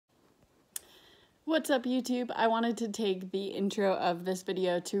What's up, YouTube? I wanted to take the intro of this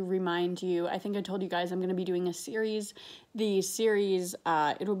video to remind you, I think I told you guys I'm going to be doing a series. The series,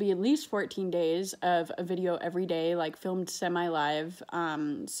 it'll be at least 14 days of a video every day, like filmed semi-live.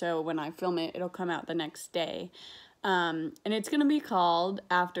 So when I film it, it'll come out the next day. And it's going to be called,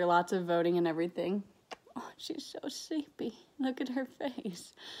 after lots of voting and everything, oh, she's so sleepy. Look at her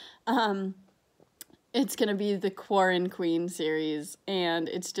face. It's going to be the Quarren Queen series, and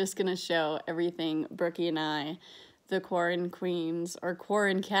it's just going to show everything Brookie and I, the Quarren Queens, or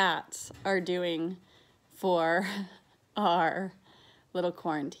Quarren Cats, are doing for our little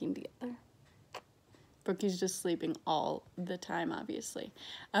quarantine together. Brookie's just sleeping all the time, obviously.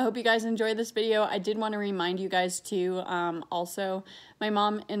 I hope you guys enjoyed this video. I did want to remind you guys, too, also, my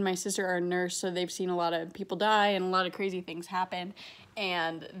mom and my sister are a nurse, so they've seen a lot of people die and a lot of crazy things happen.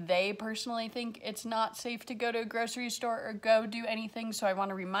 And they personally think it's not safe to go to a grocery store or go do anything. So I want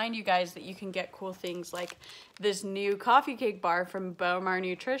to remind you guys that you can get cool things like this new coffee cake bar from Bowmar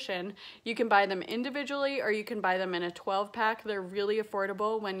Nutrition. You can buy them individually or you can buy them in a 12-pack. They're really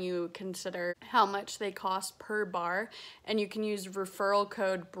affordable when you consider how much they cost per bar. And you can use referral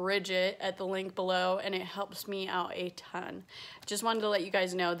code Bridget at the link below, and it helps me out a ton. Just wanted to let you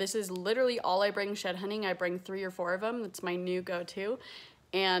guys know, this is literally all I bring shed hunting. I bring 3 or 4 of them. That's my new go-to.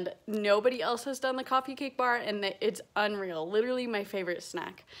 And nobody else has done the coffee cake bar, and it's unreal. Literally my favorite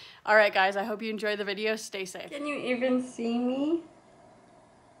snack. All right, guys, I hope you enjoy the video. Stay safe. Can you even see me?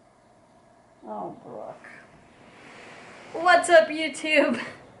 Oh, Brooke. What's up, YouTube?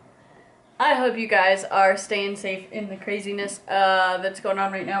 I hope you guys are staying safe in the craziness that's going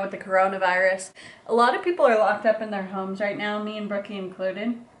on right now with the coronavirus. A lot of people are locked up in their homes right now, me and Brookie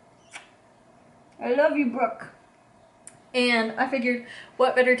included. I love you, Brooke. And I figured,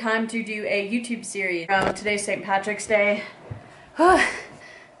 what better time to do a YouTube series? Today's St. Patrick's Day. Oh,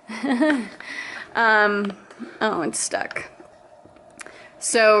 it's stuck.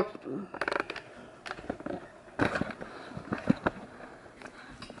 So,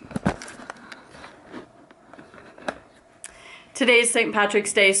 today's St.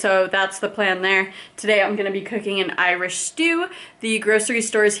 Patrick's Day, so that's the plan there. Today I'm going to be cooking an Irish stew. The grocery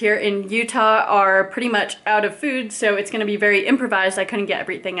stores here in Utah are pretty much out of food, so it's going to be very improvised. I couldn't get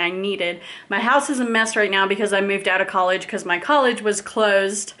everything I needed. My house is a mess right now because I moved out of college because my college was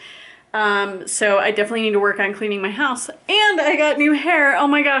closed. So I definitely need to work on cleaning my house. And I got new hair. Oh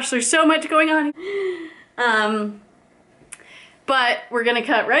my gosh, there's so much going on. But we're gonna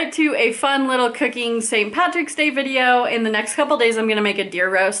cut right to a fun little cooking St. Patrick's Day video. In the next couple days, I'm gonna make a deer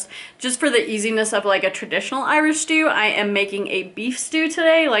roast. Just for the easiness of like a traditional Irish stew, I am making a beef stew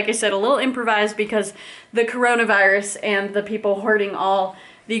today. Like I said, a little improvised because the coronavirus and the people hoarding all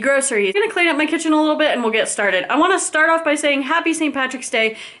the groceries. I'm gonna clean up my kitchen a little bit and we'll get started. I wanna start off by saying happy St. Patrick's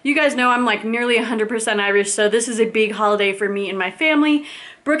Day. You guys know I'm like nearly 100% Irish, so this is a big holiday for me and my family.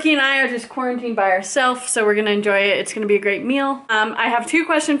 Brookie and I are just quarantined by ourselves, so we're gonna enjoy it. It's gonna be a great meal. I have 2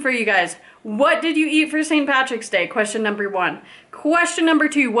 questions for you guys. What did you eat for St. Patrick's Day? Question number 1. Question number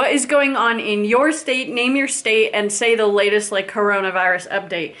 2, what is going on in your state? Name your state and say the latest like coronavirus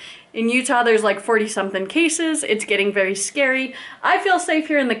update. In Utah, there's like 40-something cases. It's getting very scary. I feel safe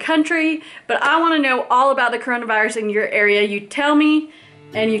here in the country, but I wanna know all about the coronavirus in your area. You tell me,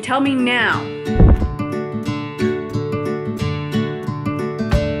 and you tell me now.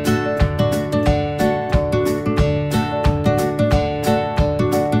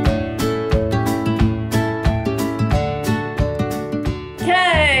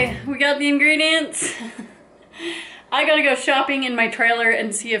 The ingredients. I gotta go shopping in my trailer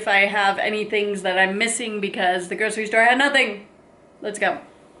and see if I have any things that I'm missing because the grocery store had nothing. Let's go.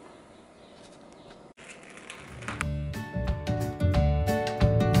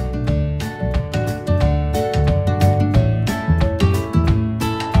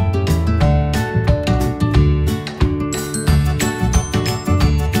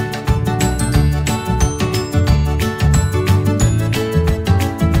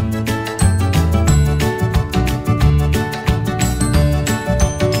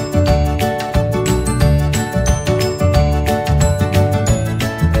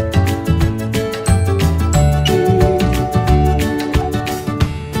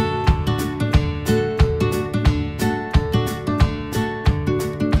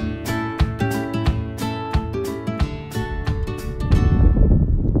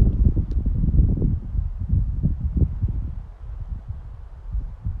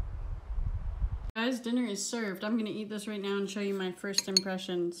 Guys, dinner is served. I'm gonna eat this right now and show you my first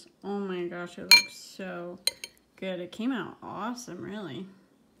impressions. Oh my gosh, it looks so good. It came out awesome, really.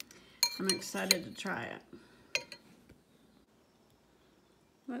 I'm excited to try it.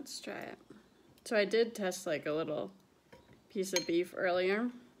 Let's try it. So I did test like a little piece of beef earlier,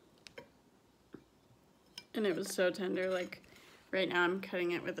 and it was so tender. Like right now I'm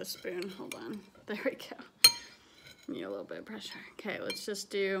cutting it with a spoon. Hold on. There we go. Need a little bit of pressure. Okay, let's just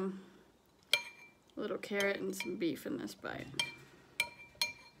do a little carrot and some beef in this bite.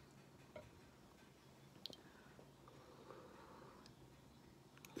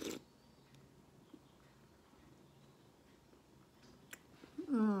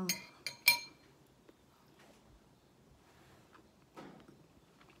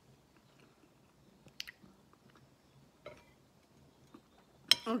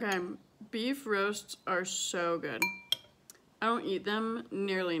 Okay, beef roasts are so good. I don't eat them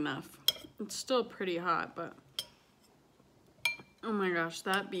nearly enough. It's still pretty hot, but oh my gosh,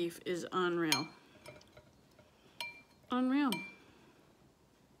 that beef is unreal. Unreal.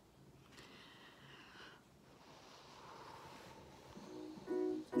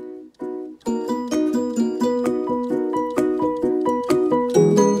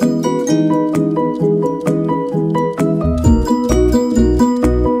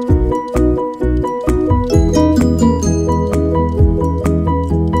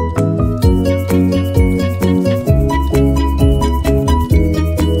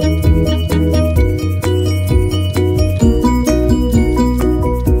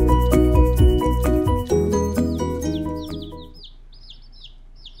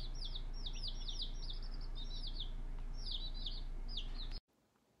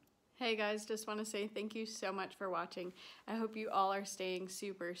 Hey guys, just want to say thank you so much for watching. I hope you all are staying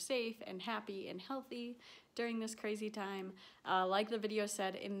super safe and happy and healthy during this crazy time. Like the video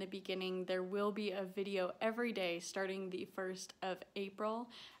said in the beginning, there will be a video every day starting the 1st of April.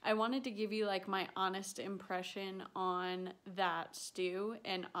 I wanted to give you like my honest impression on that stew,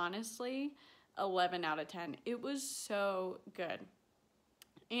 and honestly, 11 out of 10. It was so good.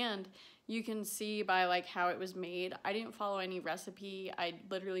 And you can see by like how it was made, I didn't follow any recipe. I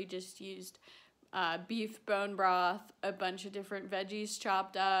literally just used beef bone broth, a bunch of different veggies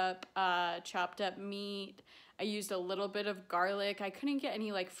chopped up meat. I used a little bit of garlic. I couldn't get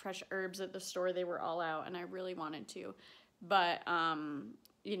any like fresh herbs at the store. They were all out and I really wanted to. But,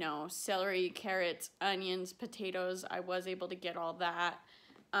 you know, celery, carrots, onions, potatoes, I was able to get all that.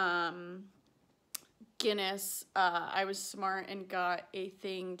 Guinness, I was smart and got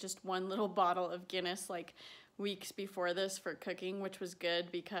just one little bottle of Guinness like weeks before this for cooking, which was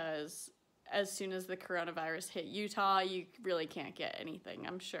good because as soon as the coronavirus hit Utah, you really can't get anything.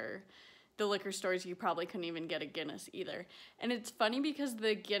 I'm sure the liquor stores, you probably couldn't even get a Guinness either. And it's funny because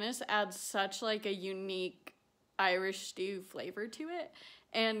the Guinness adds such like a unique Irish stew flavor to it.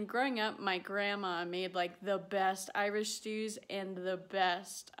 And growing up, my grandma made like the best Irish stews and the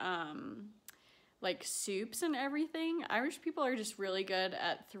best like soups and everything. Irish people are just really good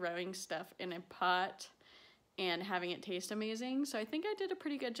at throwing stuff in a pot and having it taste amazing. So I think I did a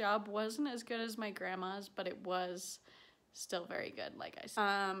pretty good job. Wasn't as good as my grandma's, but it was still very good, like I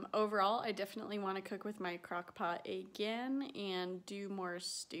said. Overall, I definitely want to cook with my crock pot again and do more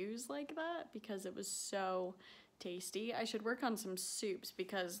stews like that because it was so tasty. I should work on some soups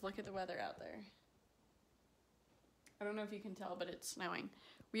because look at the weather out there. I don't know if you can tell, but it's snowing.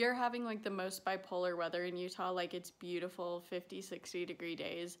 We are having like the most bipolar weather in Utah. Like it's beautiful 50, 60 degree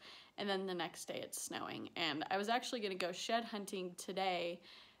days. And then the next day it's snowing. And I was actually going to go shed hunting today,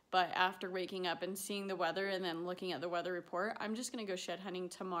 but after waking up and seeing the weather and then looking at the weather report, I'm just going to go shed hunting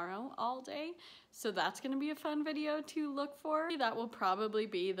tomorrow all day. So that's going to be a fun video to look for. That will probably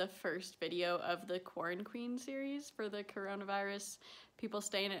be the first video of the Quarantine series for the coronavirus, people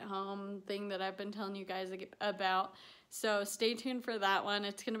staying at home thing that I've been telling you guys about. So stay tuned for that one.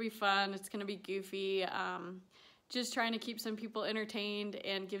 It's going to be fun. It's going to be goofy. Just trying to keep some people entertained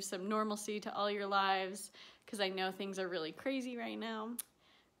and give some normalcy to all your lives because I know things are really crazy right now.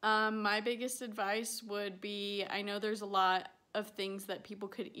 My biggest advice would be, I know there's a lot of things that people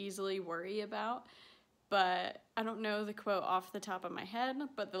could easily worry about, but I don't know the quote off the top of my head,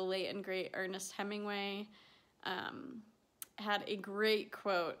 but the late and great Ernest Hemingway had a great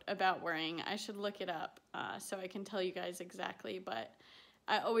quote about worrying. I should look it up so I can tell you guys exactly, but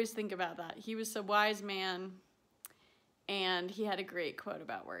I always think about that. He was a wise man, and he had a great quote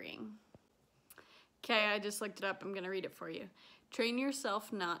about worrying. Okay, I just looked it up. I'm going to read it for you. Train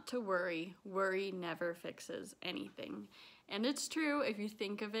yourself not to worry. Worry never fixes anything. And it's true if you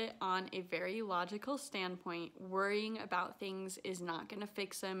think of it on a very logical standpoint. Worrying about things is not gonna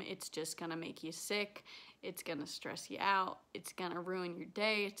fix them. It's just gonna make you sick. It's gonna stress you out. It's gonna ruin your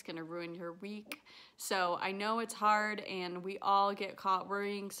day. It's gonna ruin your week. So I know it's hard and we all get caught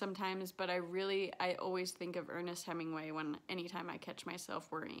worrying sometimes, but I always think of Ernest Hemingway anytime I catch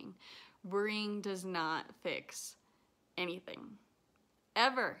myself worrying. Worrying does not fix anything,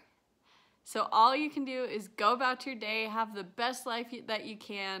 ever. So all you can do is go about your day, have the best life that you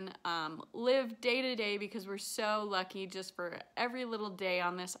can, live day to day, because we're so lucky just for every little day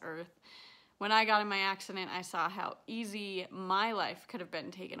on this earth. When I got in my accident, I saw how easy my life could have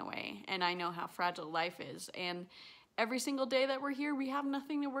been taken away, and I know how fragile life is. And every single day that we're here, we have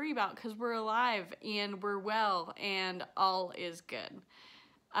nothing to worry about because we're alive and we're well and all is good.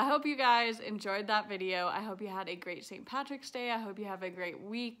 I hope you guys enjoyed that video. I hope you had a great St. Patrick's Day. I hope you have a great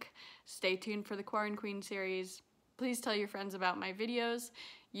week. Stay tuned for the Quarantine Queen series. Please tell your friends about my videos.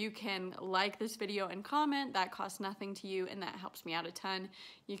 You can like this video and comment. That costs nothing to you and that helps me out a ton.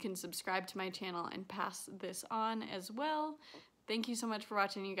 You can subscribe to my channel and pass this on as well. Thank you so much for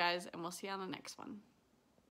watching, you guys, and we'll see you on the next one.